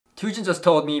Tujin just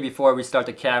told me before we start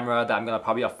the camera that I'm gonna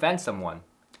probably offend someone.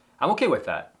 I'm okay with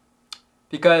that.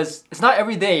 Because it's not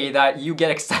every day that you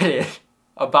get excited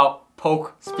about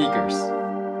Polk speakers.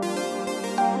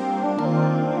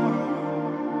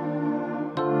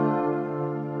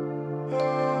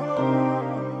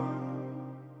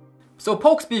 So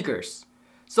Polk speakers.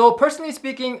 So personally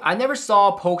speaking, I never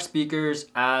saw Polk speakers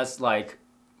as like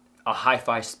a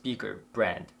hi-fi speaker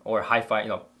brand or hi-fi, you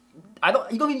know,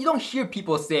 you don't hear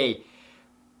people say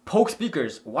Polk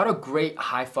speakers, what a great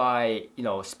hi-fi, you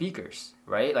know, speakers,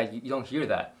 right? Like you don't hear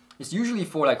that. It's usually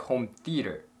for like home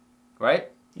theater,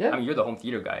 right? Yeah. I mean, you're the home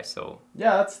theater guy, so.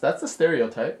 Yeah, that's the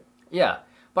stereotype. Yeah.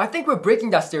 But I think we're breaking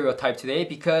that stereotype today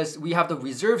because we have the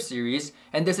Reserve series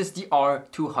and this is the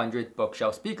R200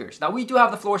 bookshelf speakers. Now we do have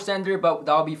the floor standard, but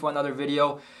that'll be for another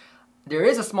video. There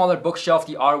is a smaller bookshelf,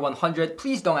 the R100.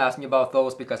 Please don't ask me about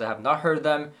those because I have not heard of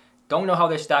them. Don't know how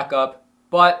they stack up,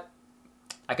 but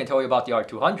I can tell you about the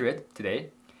R200 today.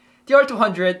 The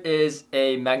R200 is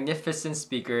a magnificent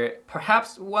speaker,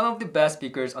 perhaps one of the best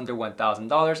speakers under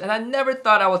 $1,000. And I never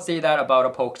thought I would say that about a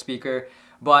Polk speaker,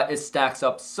 but it stacks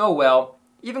up so well,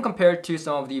 even compared to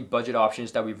some of the budget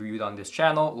options that we've reviewed on this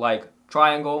channel, like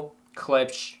Triangle,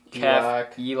 Klipsch,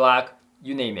 Kef, ELAC,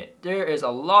 you name it. There is a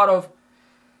lot of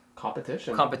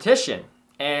competition,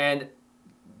 and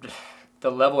the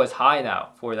level is high now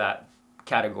for that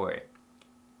category.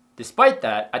 Despite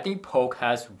that, I think Polk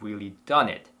has really done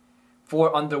it.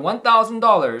 For under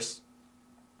 $1,000,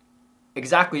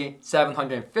 exactly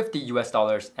 $750 US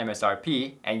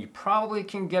MSRP, and you probably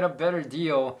can get a better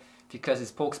deal because it's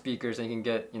Polk speakers and you can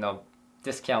get, you know,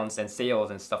 discounts and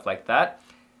sales and stuff like that.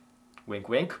 Wink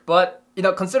wink. But, you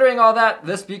know, considering all that,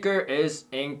 this speaker is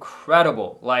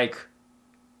incredible. Like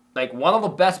one of the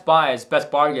best buys, best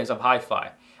bargains of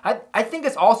hi-fi. I think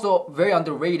it's also very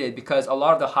underrated because a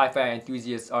lot of the hi-fi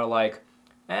enthusiasts are like,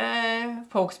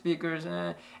 Polk speakers,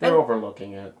 They're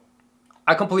overlooking it.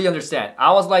 I completely understand.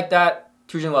 I was like that,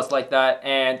 Tujin was like that,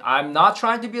 and I'm not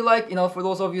trying to be like, you know, for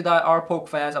those of you that are Polk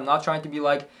fans, I'm not trying to be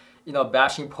like, you know,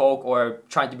 bashing Polk or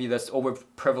trying to be this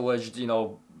overprivileged, you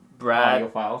know,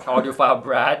 Brad, audiophile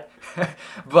Brad.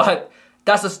 But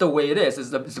that's just the way it is.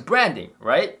 It's the branding,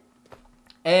 right?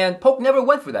 And Polk never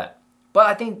went for that. But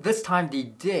I think this time they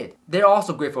did. They're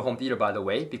also great for home theater, by the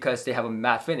way, because they have a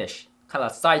matte finish. Kind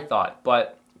of a side thought.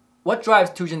 But what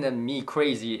drives Tujin and me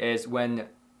crazy is when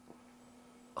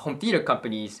home theater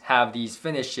companies have these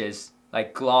finishes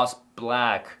like gloss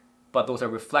black, but those are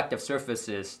reflective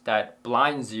surfaces that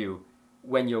blinds you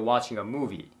when you're watching a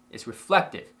movie. It's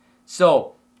reflective.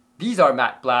 So these are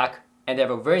matte black and they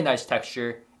have a very nice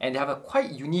texture and they have a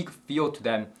quite unique feel to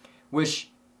them, which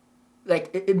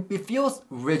like it feels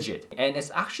rigid and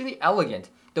it's actually elegant.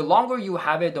 The longer you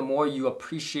have it, the more you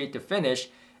appreciate the finish.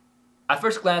 At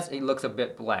first glance, it looks a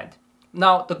bit bland.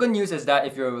 Now, the good news is that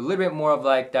if you're a little bit more of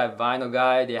like that vinyl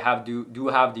guy, they do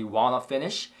have the walnut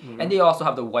finish, and they also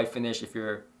have the white finish if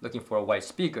you're looking for a white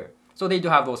speaker. So they do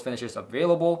have those finishes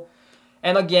available.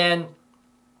 And again,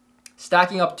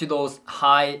 stacking up to those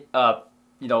high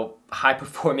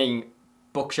performing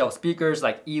bookshelf speakers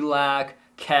like ELAC,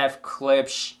 Kef,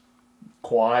 Klipsch,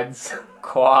 quads.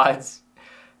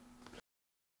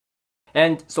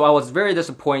 And so I was very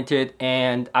disappointed,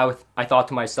 and I thought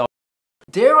to myself,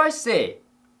 dare I say,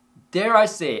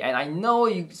 and I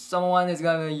know someone is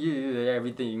gonna use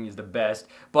everything is the best,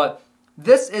 but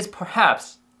this is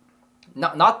perhaps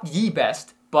not the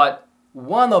best, but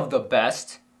one of the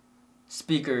best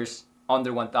speakers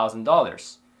under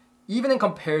 $1,000, even in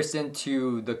comparison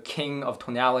to the king of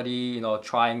tonality, you know,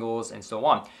 triangles and so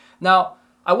on. Now,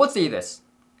 I would say this.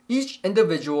 Each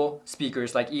individual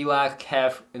speakers like ELAC,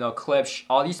 Kef, you know, Klipsch,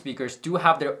 all these speakers do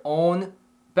have their own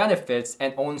benefits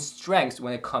and own strengths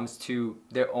when it comes to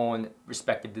their own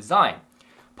respective design.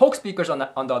 Polk speakers, on the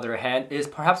other hand, is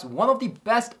perhaps one of the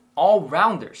best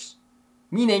all-rounders,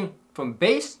 meaning from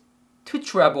bass to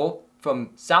treble,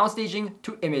 from sound staging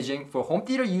to imaging, for home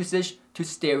theater usage to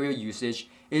stereo usage,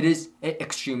 it is an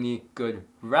extremely good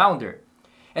rounder.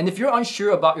 And if you're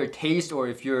unsure about your taste, or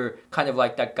if you're kind of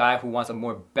like that guy who wants a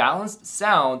more balanced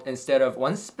sound instead of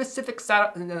one specific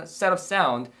set of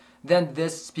sound, then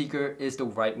this speaker is the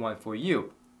right one for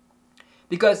you.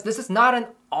 Because this is not an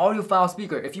audiophile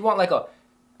speaker. If you want like a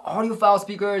audiophile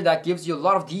speaker that gives you a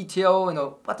lot of detail, you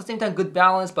know, but at the same time good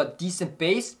balance but decent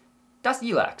bass, that's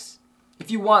ELAC's. If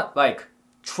you want like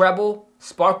treble,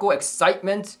 sparkle,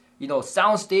 excitement, you know,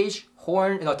 soundstage,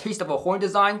 horn, you know, taste of a horn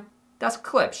design, that's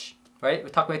Klipsch. Right? We're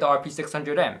talking about the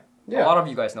RP600M. Yeah. A lot of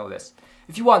you guys know this.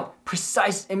 If you want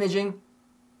precise imaging,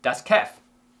 that's Kef.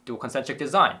 Dual concentric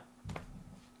design.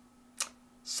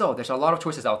 So there's a lot of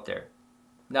choices out there.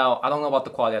 Now, I don't know about the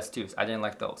Quad S2s. I didn't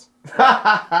like those.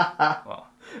 Well,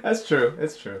 that's true.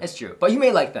 It's true. it's true. But you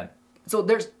may like them. So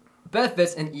there's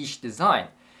benefits in each design.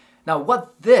 Now,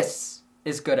 what this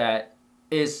is good at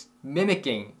is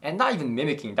mimicking, and not even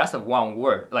mimicking, that's the wrong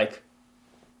word. Like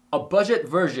a budget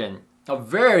version, a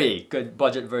very good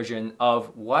budget version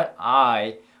of what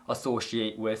I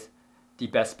associate with the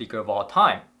best speaker of all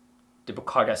time, the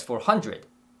Picard S400.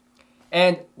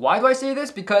 And why do I say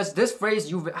this? Because this phrase,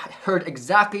 you've heard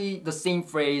exactly the same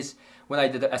phrase when I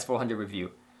did the S400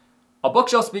 review. A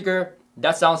bookshelf speaker,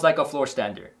 that sounds like a floor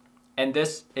standard. And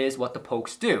this is what the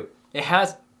Polks do. It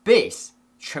has bass,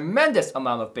 tremendous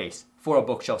amount of bass for a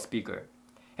bookshelf speaker.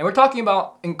 And we're talking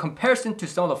about in comparison to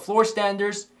some of the floor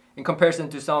standards, in comparison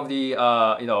to some of the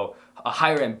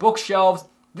higher end bookshelves,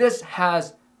 this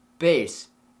has bass,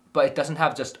 but it doesn't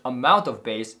have just amount of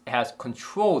bass, it has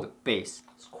controlled bass.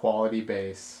 It's quality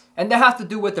bass. And that has to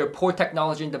do with their port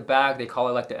technology in the back. They call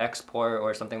it like the X port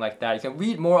or something like that. You can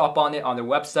read more up on it on their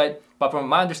website, but from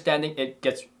my understanding, it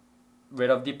gets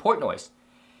rid of the port noise.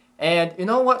 And you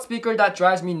know what speaker that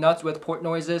drives me nuts with port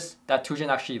noises that Tujin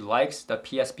actually likes? The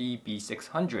PSB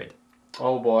B600.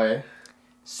 Oh boy.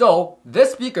 So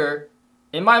this speaker,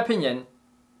 in my opinion,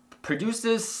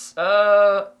 produces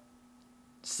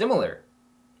similar,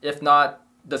 if not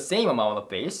the same amount of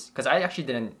bass, because I actually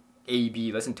didn't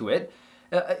A/B listen to it.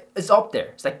 It's up there.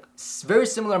 It's like very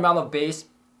similar amount of bass,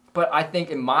 but I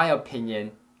think in my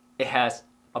opinion, it has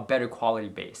a better quality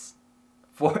bass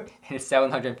for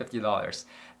 $750.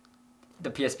 The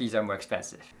PSPs are more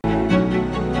expensive.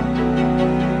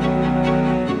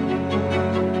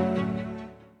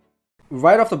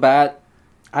 Right off the bat,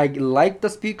 I like the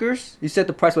speakers. You said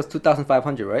the price was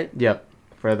 $2,500, right? Yep.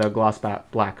 For the gloss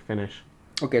black finish.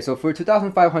 Okay, so for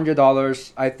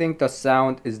 $2,500, I think the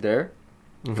sound is there.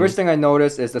 First thing I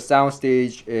noticed is the sound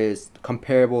stage is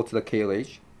comparable to the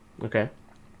KLH. Okay.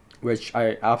 Which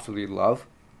I absolutely love.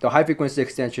 The high frequency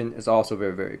extension is also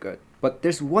very, very good. But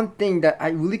there's one thing that I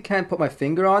really can't put my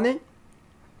finger on it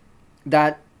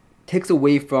that takes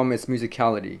away from its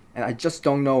musicality. And I just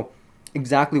don't know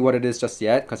exactly what it is just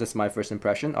yet, because it's my first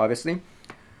impression, obviously.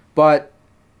 But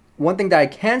one thing that I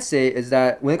can say is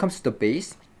that when it comes to the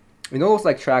bass, you know those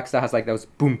like tracks that has like those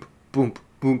boom, boom,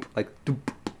 boom, like doop.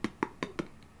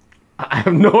 I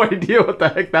have no idea what the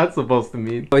heck that's supposed to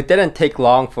mean. It didn't take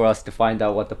long for us to find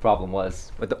out what the problem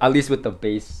was, at least with the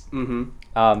bass.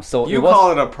 So you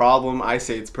call it a problem, I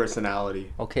say it's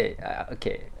personality. Okay,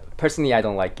 okay. Personally, I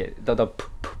don't like it. The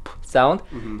sound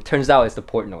turns out it's the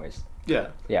port noise. Yeah.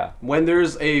 Yeah. When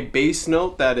there's a bass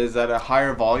note that is at a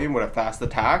higher volume with a fast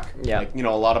attack, like, you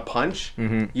know, a lot of punch,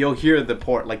 you'll hear the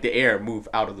port, like the air move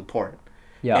out of the port.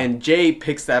 Yeah. And Jay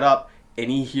picks that up and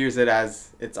he hears it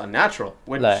as it's unnatural,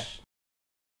 which...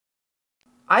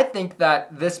 I think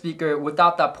that this speaker,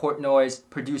 without that port noise,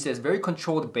 produces very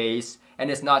controlled bass,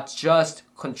 and it's not just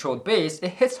controlled bass, it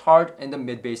hits hard in the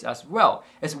mid bass as well.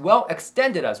 It's well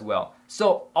extended as well.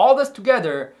 So all this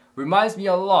together reminds me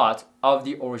a lot of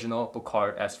the original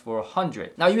Picard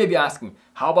S400. Now you may be asking,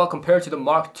 how about compared to the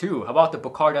Mark II? How about the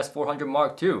Picard S400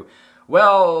 Mark II?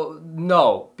 Well,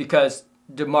 no, because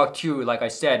the Mark II, like I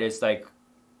said, is like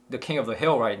the king of the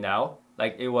hill right now.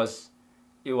 Like it was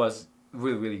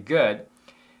really, really good.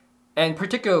 And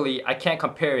particularly, I can't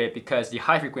compare it because the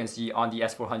high frequency on the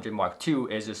S400 Mark II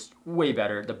is just way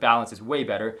better. The balance is way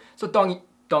better. So don't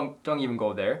even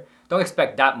go there. Don't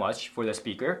expect that much for the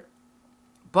speaker.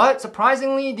 But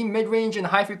surprisingly, the mid-range and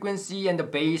high frequency and the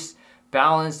bass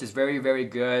balance is very, very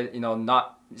good. You know,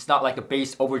 it's not like the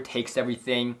bass overtakes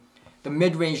everything. The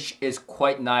mid-range is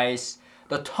quite nice.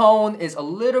 The tone is a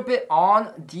little bit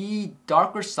on the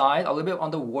darker side, a little bit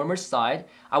on the warmer side.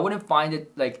 I wouldn't find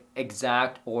it like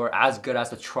exact or as good as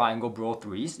the Triangle Bro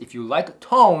 3s. If you like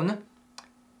tone,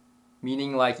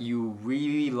 meaning like you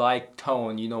really like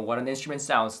tone, you know what an instrument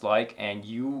sounds like, and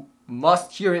you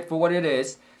must hear it for what it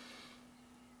is,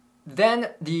 then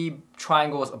the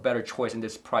Triangle is a better choice in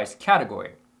this price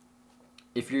category.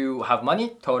 If you have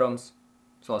money, Totems,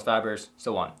 Sonos Fibers,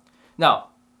 so on. Now,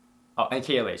 and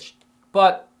KLH.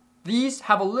 But these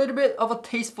have a little bit of a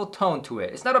tasteful tone to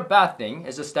it. It's not a bad thing,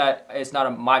 it's just that it's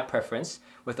not my preference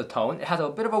with the tone. It has a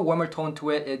bit of a warmer tone to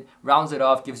it. It rounds it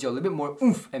off, gives you a little bit more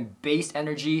oomph and bass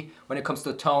energy when it comes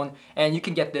to the tone. And you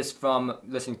can get this from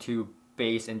listening to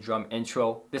bass and drum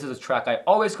intro. This is a track I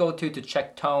always go to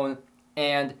check tone,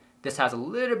 and this has a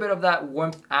little bit of that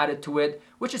warmth added to it,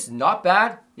 which is not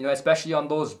bad, you know, especially on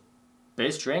those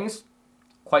bass strings,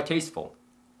 quite tasteful.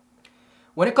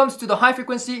 When it comes to the high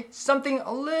frequency, something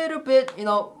a little bit, you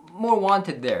know, more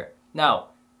wanted there.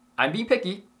 Now, I'm being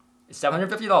picky. It's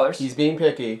 $750. He's being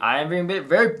picky. I am being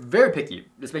very, very picky.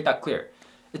 Let's make that clear.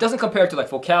 It doesn't compare to like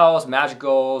Focals,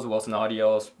 Magicals, Wilson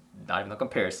Audios, not even a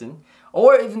comparison,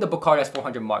 or even the Bacardi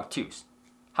S400 Mark IIs.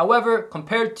 However,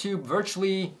 compared to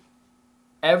virtually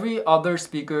every other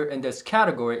speaker in this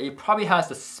category, it probably has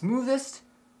the smoothest,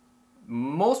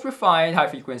 most refined high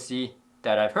frequency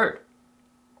that I've heard.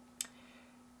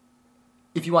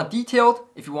 If you want detailed,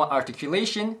 if you want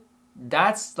articulation,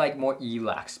 that's like more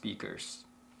ELAC speakers,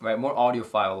 right? More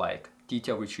audiophile-like,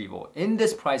 detail retrieval in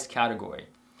this price category.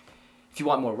 If you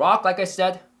want more rock, like I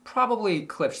said, probably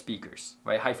Cliff speakers,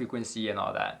 right? High frequency and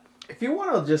all that. If you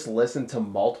want to just listen to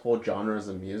multiple genres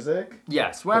of music,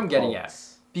 yes, where I'm getting at.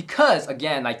 Because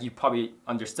again, like you probably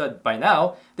understood by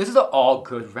now, this is an all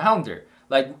good rounder.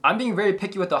 Like I'm being very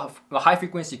picky with the high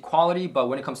frequency quality, but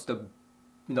when it comes to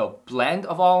blend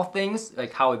of all things,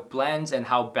 like how it blends and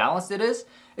how balanced it is,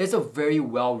 it's a very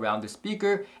well-rounded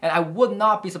speaker, and I would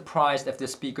not be surprised if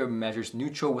this speaker measures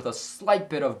neutral with a slight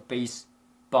bit of bass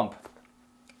bump.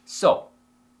 So,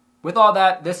 with all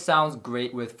that, this sounds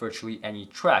great with virtually any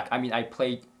track. I mean, I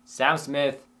played Sam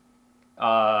Smith,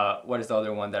 what is the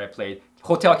other one that I played?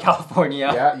 Hotel California.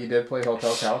 Yeah, you did play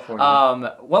Hotel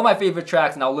California. One of my favorite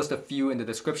tracks, and I'll list a few in the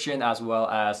description as well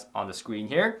as on the screen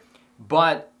here.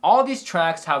 But all these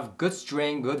tracks have good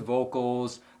string, good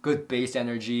vocals, good bass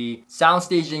energy, sound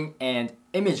staging, and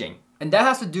imaging. And that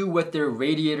has to do with their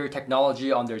radiator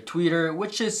technology on their tweeter,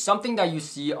 which is something that you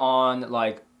see on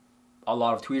like a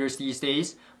lot of tweeters these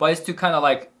days, but it's to kind of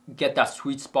like get that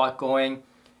sweet spot going.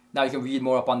 Now you can read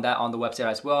more up on that on the website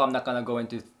as well. I'm not gonna go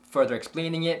into further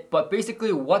explaining it, but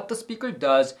basically what the speaker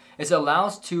does is it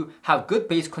allows to have good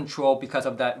bass control because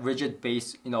of that rigid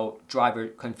bass, driver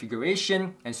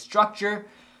configuration and structure.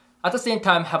 At the same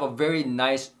time, have a very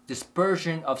nice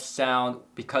dispersion of sound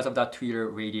because of that tweeter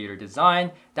radiator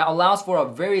design that allows for a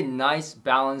very nice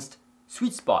balanced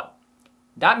sweet spot.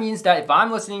 That means that if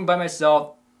I'm listening by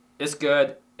myself, it's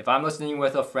good. If I'm listening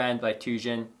with a friend like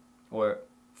Tujin or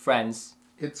friends,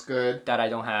 it's good. That I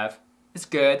don't have, it's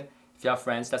good. If you have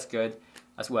friends, that's good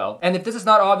as well. And if this is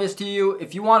not obvious to you,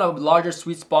 if you want a larger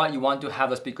sweet spot, you want to have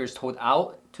the speakers towed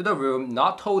out to the room,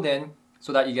 not towed in,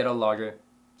 so that you get a larger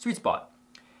sweet spot.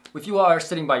 If you are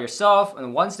sitting by yourself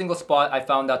in one single spot, I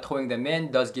found that towing them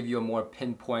in does give you a more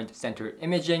pinpoint center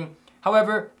imaging.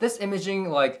 However, this imaging,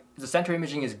 like the center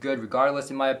imaging is good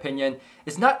regardless in my opinion.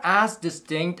 It's not as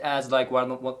distinct as like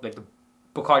the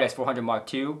Bacardi S400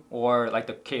 Mark II or like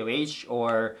the KLH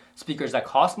or speakers that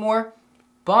cost more,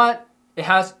 but it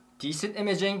has decent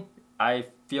imaging. I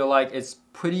feel like it's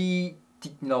pretty,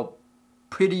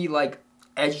 pretty like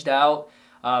edged out,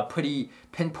 pretty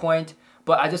pinpoint,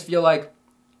 but I just feel like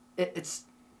it's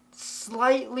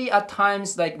slightly at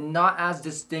times like not as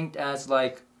distinct as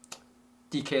like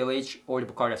DKLH or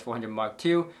the Bacardi S400 Mark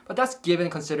II, but that's given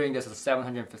considering this is a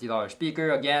 $750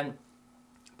 speaker. Again,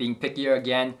 being pickier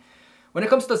again. When it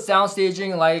comes to sound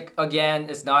staging, like again,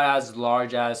 it's not as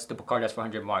large as the Bacardi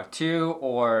S400 Mark II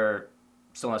or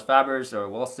Sonos Fabers or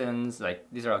Wilsons. Like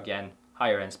these are again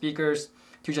higher end speakers.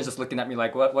 Tujin's just looking at me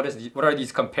like, what are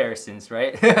these comparisons,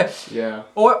 right? Yeah.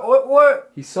 Or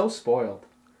he's so spoiled.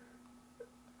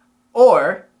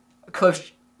 Or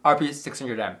Cliff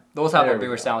RP600M. Those have a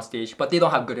bigger sound stage, but they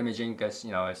don't have good imaging because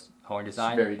it's horn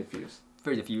design. It's very diffused.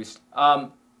 Very diffused.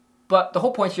 But the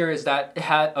whole point here is that it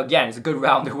had, again, it's a good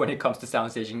rounder when it comes to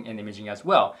sound staging and imaging as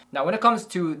well. Now, when it comes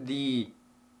to the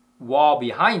wall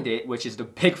behind it, which is the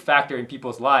big factor in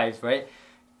people's lives, right?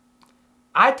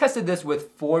 I tested this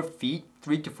with 4 feet,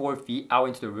 3 to 4 feet out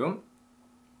into the room.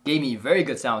 Gave me very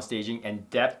good sound staging and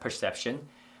depth perception.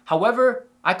 However,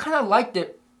 I kind of liked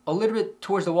it a little bit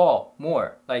towards the wall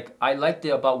more. Like I liked it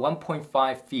about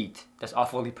 1.5 feet. That's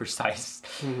awfully precise.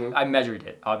 Mm-hmm. I measured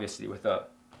it obviously with a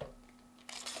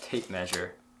tape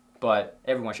measure, but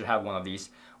everyone should have one of these.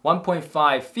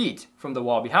 1.5 feet from the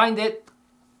wall behind it,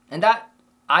 and that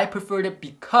I preferred it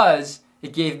because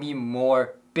it gave me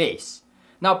more bass.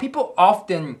 Now people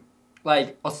often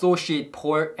like associate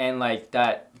port and like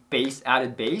that bass,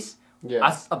 added bass,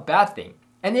 as a bad thing.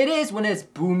 And it is when it's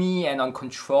boomy and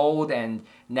uncontrolled and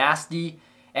nasty.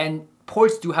 And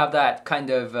ports do have that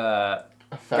kind of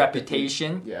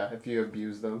reputation. If you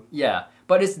abuse them. Yeah,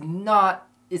 but it's not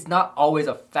always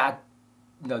a fat,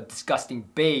 disgusting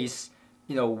bass,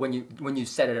 when you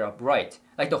set it up right.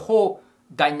 Like the whole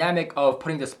dynamic of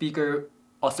putting the speaker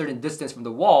a certain distance from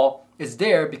the wall is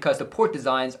there because the port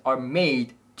designs are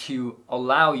made to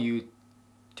allow you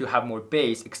to have more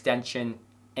bass, extension,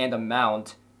 and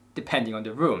amount depending on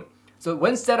the room. So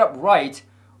when set up right,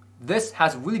 this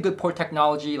has really good port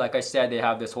technology. Like I said, they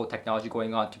have this whole technology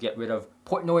going on to get rid of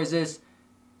port noises,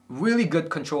 really good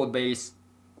controlled bass,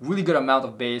 really good amount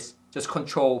of bass, just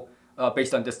control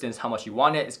based on distance how much you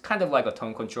want it. It's kind of like a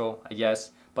tone control, I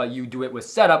guess, but you do it with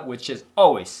setup, which is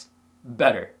always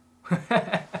better.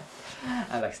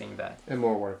 I like saying that. And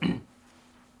more work. It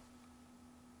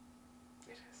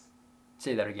is.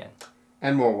 Say that again.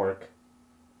 And more work.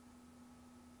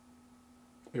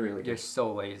 It really is. You're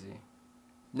so lazy.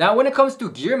 Now when it comes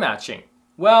to gear matching,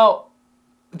 well,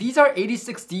 these are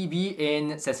 86 dB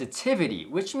in sensitivity,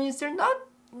 which means they're not,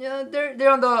 they're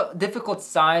on the difficult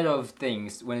side of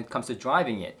things when it comes to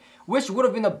driving it, which would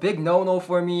have been a big no-no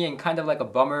for me and kind of like a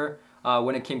bummer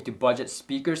when it came to budget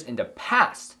speakers in the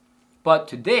past. But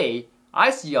today, I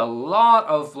see a lot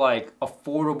of like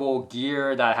affordable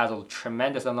gear that has a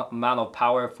tremendous amount of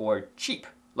power for cheap,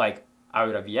 like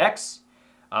Aura VX,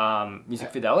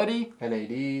 Music Fidelity,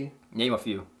 NAD, name a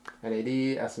few. NAD,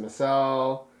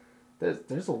 SMSL.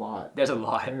 There's a lot. There's a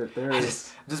lot.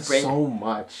 There's so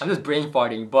much. I'm just brain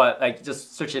farting, but like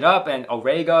just search it up, and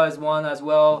Orega is one as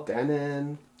well.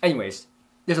 Denon. Anyways,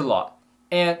 there's a lot,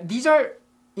 and these are,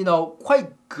 you know,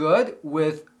 quite good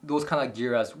with those kind of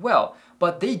gear as well.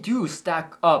 But they do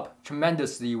stack up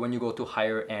tremendously when you go to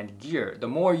higher end gear. The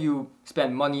more you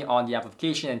spend money on the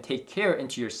amplification and take care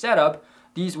into your setup,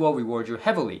 these will reward you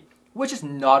heavily, which is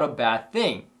not a bad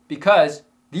thing because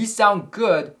these sound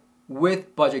good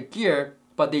with budget gear,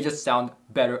 but they just sound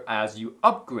better as you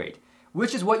upgrade,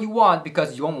 which is what you want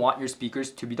because you don't want your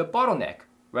speakers to be the bottleneck,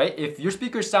 right? If your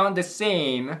speakers sound the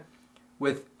same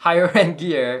with higher end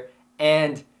gear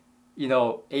and, you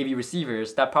know, AV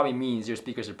receivers, that probably means your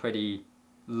speakers are pretty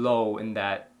low in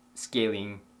that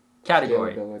scaling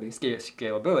category.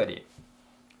 Scalability.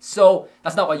 So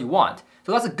that's not what you want.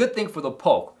 So that's a good thing for the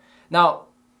Polk. Now,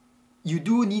 you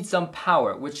do need some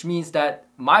power, which means that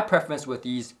my preference with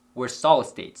these were solid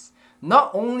states.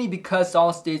 Not only because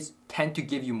solid states tend to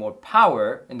give you more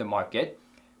power in the market,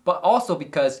 but also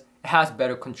because it has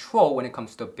better control when it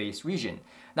comes to the bass region.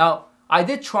 Now, I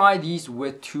did try these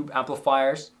with tube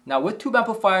amplifiers. Now with tube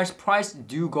amplifiers, price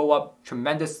do go up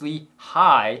tremendously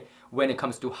high when it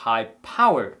comes to high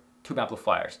power tube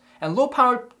amplifiers. And low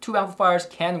power tube amplifiers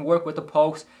can work with the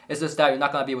Polks. It's just that you're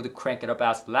not going to be able to crank it up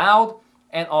as loud,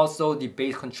 and also the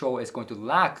bass control is going to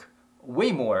lack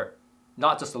way more,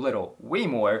 not just a little, way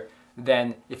more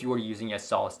than if you were using a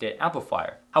solid state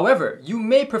amplifier. However, you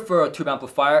may prefer a tube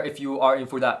amplifier if you are in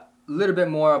for that little bit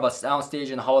more of a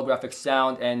soundstage and holographic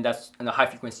sound, and that's in a high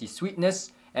frequency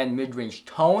sweetness and mid-range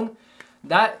tone.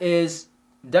 That is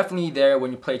definitely there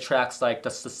when you play tracks like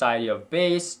the Society of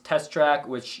Bass test track,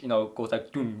 which, you know, goes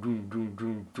like doom doom doom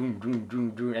doom doom doom doom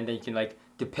doom, and then you can like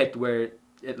depict where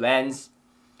it lands,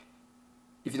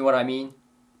 if you know what I mean.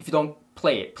 If you don't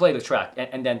play it, play the track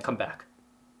and then come back.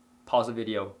 Pause the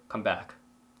video, come back.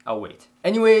 I'll wait.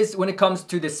 Anyways, when it comes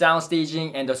to the sound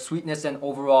staging and the sweetness and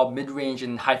overall mid-range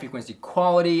and high frequency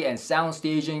quality and sound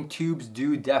staging, tubes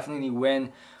do definitely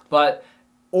win. But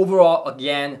overall,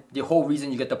 again, the whole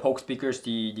reason you get the Polk speakers,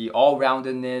 the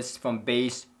all-roundedness from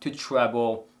bass to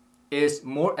treble, is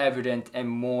more evident and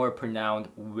more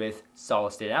pronounced with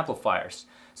solid state amplifiers.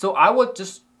 So I would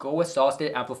just go with solid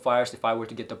state amplifiers if I were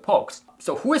to get the Polks.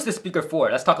 So who is this speaker for?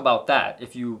 Let's talk about that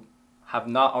if you have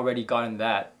not already gotten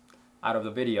that out of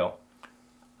the video.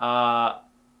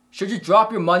 Should you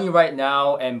drop your money right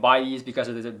now and buy these because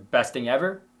it's the best thing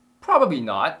ever? Probably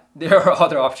not. There are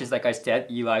other options, like I said,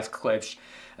 Eli's, Klipsch,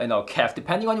 and Kef,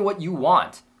 depending on what you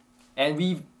want. And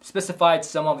we've specified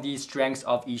some of these strengths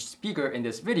of each speaker in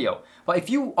this video. But if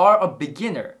you are a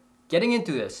beginner getting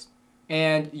into this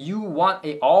and you want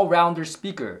an all-rounder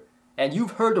speaker and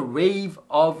you've heard the rave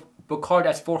of Bucard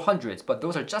S400s, but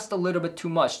those are just a little bit too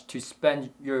much to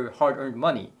spend your hard-earned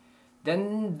money,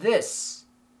 then this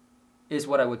is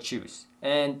what I would choose.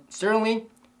 And certainly,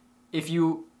 if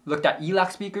you looked at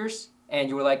ELAC speakers and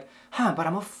you were like, but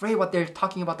I'm afraid what they're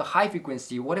talking about the high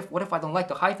frequency. What if I don't like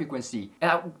the high frequency?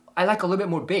 And I like a little bit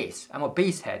more bass. I'm a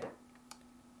bass head.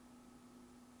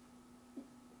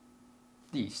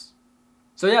 These.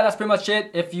 So yeah, that's pretty much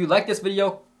it. If you like this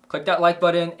video, click that like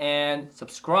button and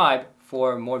subscribe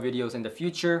for more videos in the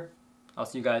future. I'll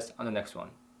see you guys on the next one.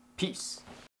 Peace.